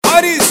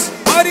Aris,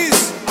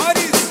 Aris,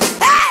 Aris.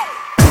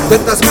 Te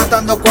estás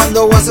matando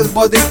cuando haces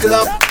body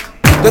clap.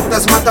 Te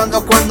estás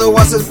matando cuando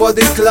haces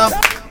body clap.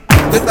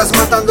 Te estás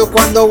matando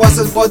cuando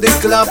haces body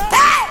clap.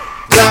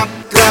 Clap,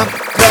 clap,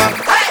 clap,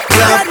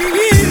 clap.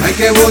 Ay,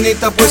 qué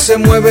bonita pues se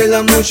mueve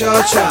la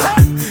muchacha.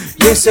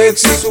 Y es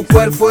sexy su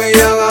cuerpo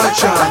ella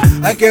agacha.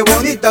 Ay, qué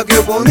bonita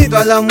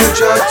la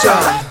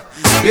muchacha.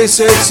 Y es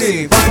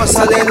sexy, va a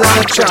pasarle el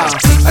hacha.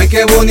 Ay,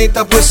 qué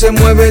bonita pues se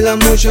mueve la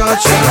muchacha.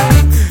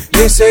 Y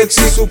es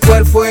sexy su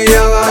cuerpo ella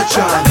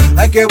agacha.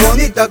 Ay, qué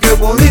bonita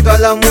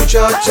la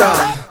muchacha.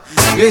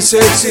 Y es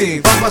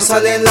sexy, va a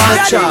pasarle el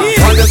hacha.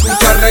 Cuando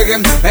escucha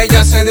reggae,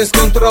 ella se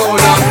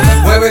descontrola.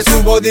 Mueve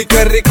su body,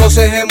 que rico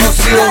se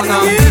emociona.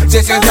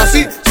 Se siente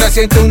así, se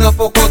siente una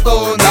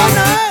pocotona.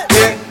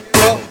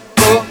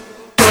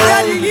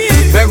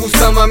 Me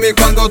gusta mami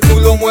cuando tú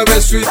lo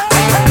mueves sweet.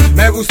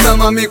 Me gusta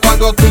mami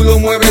cuando tú lo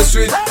mueves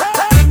sweet.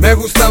 Me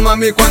gusta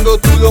mami cuando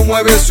tú lo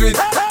mueves sweet.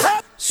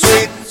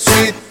 Sweet,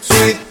 sweet,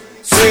 sweet,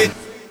 sweet.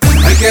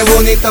 Ay, qué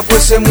bonita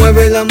pues se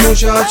mueve la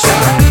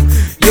muchacha.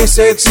 Y es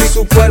sexy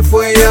su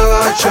cuerpo ella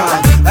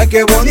agacha. Ay,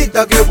 qué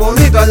bonita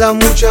la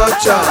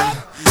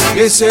muchacha. Y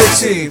es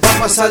sexy, va a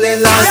pasarle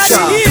el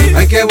hacha.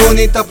 Ay, qué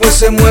bonita pues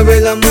se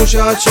mueve la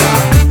muchacha.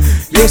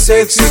 Y es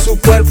sexy su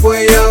cuerpo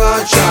ella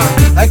agacha.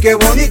 Ay, qué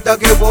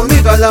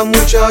bonita la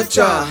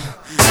muchacha.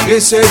 Y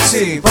es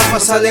sexy, va a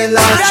pasarle el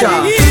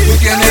hacha. Tú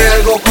tienes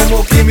algo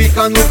como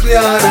química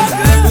nuclear.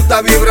 Tú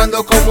estás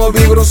vibrando como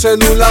vibra un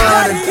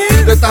celular.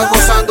 Te estás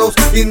gozando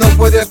y no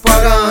puedes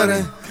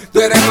parar. Tú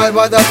eres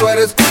malvada, tú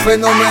eres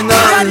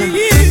fenomenal.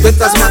 Te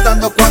estás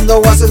matando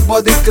cuando haces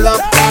body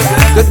clap.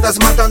 Te estás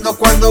matando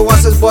cuando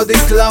haces body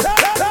clap.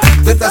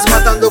 Te estás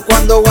matando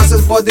cuando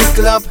haces body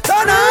clap.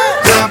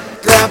 Clap,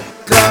 clap,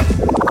 clap,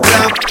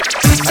 clap.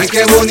 Ay,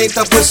 qué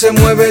bonita pues se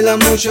mueve la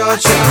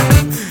muchacha.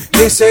 Y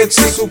es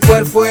sexy su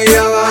cuerpo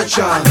ella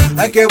agacha.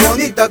 Ay, qué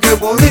bonita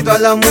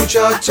la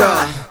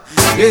muchacha.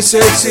 Y es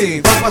sexy,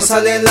 va a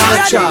pasarle el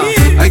hacha.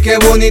 Ay, qué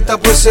bonita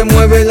pues se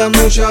mueve la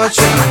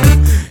muchacha.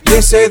 Y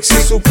es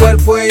sexy su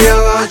cuerpo ella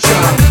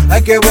agacha.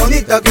 Ay, qué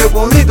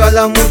bonita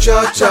la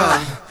muchacha.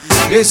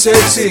 Y es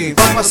sexy,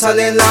 va a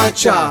pasarle el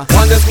hacha.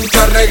 Cuando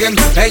escucha reggae,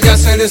 ella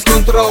se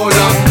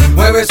descontrola.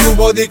 Mueve su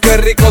body, que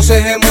rico se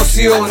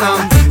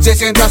emociona. Se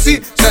siente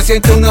así, se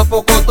siente una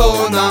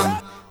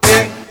pocotona.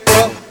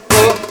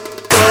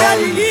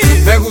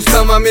 Me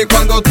gusta mami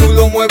cuando tú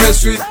lo mueves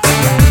sweet.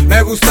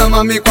 Me gusta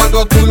mami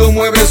cuando tú lo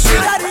mueves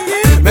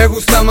sweet. Me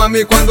gusta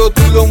mami cuando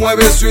tú lo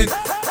mueves sweet.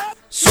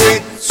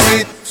 Sweet,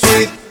 sweet,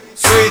 sweet,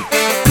 sweet.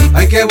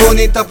 Ay, qué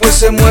bonita pues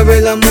se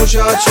mueve la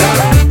muchacha.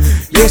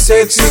 Y es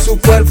sexy su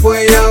cuerpo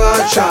ella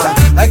agacha.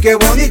 Ay, qué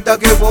bonita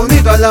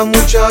la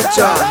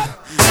muchacha.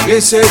 Y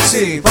es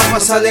sexy, va a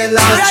pasarle el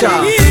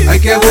hacha. Ay,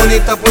 qué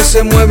bonita pues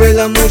se mueve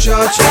la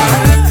muchacha.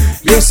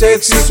 Y es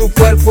sexy su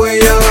cuerpo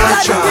ella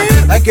agacha.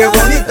 Ay, qué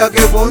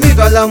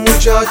bonita la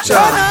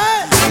muchacha.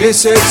 Y es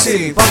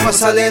sexy, va a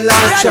pasarle el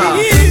hacha.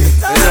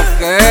 ¿Es lo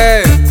que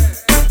es?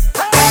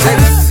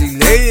 Sexy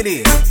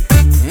lady.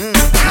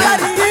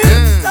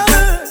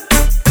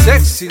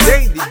 Sexy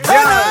lady,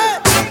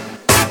 yeah.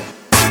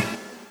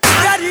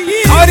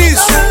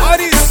 Aris,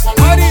 Aris,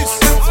 Aris,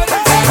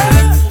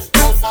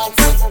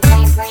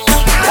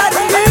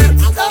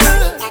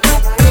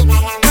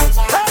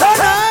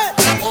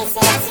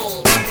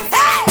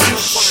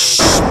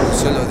 No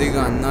se lo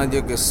diga a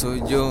nadie que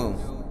soy yo.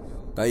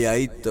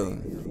 Calladito.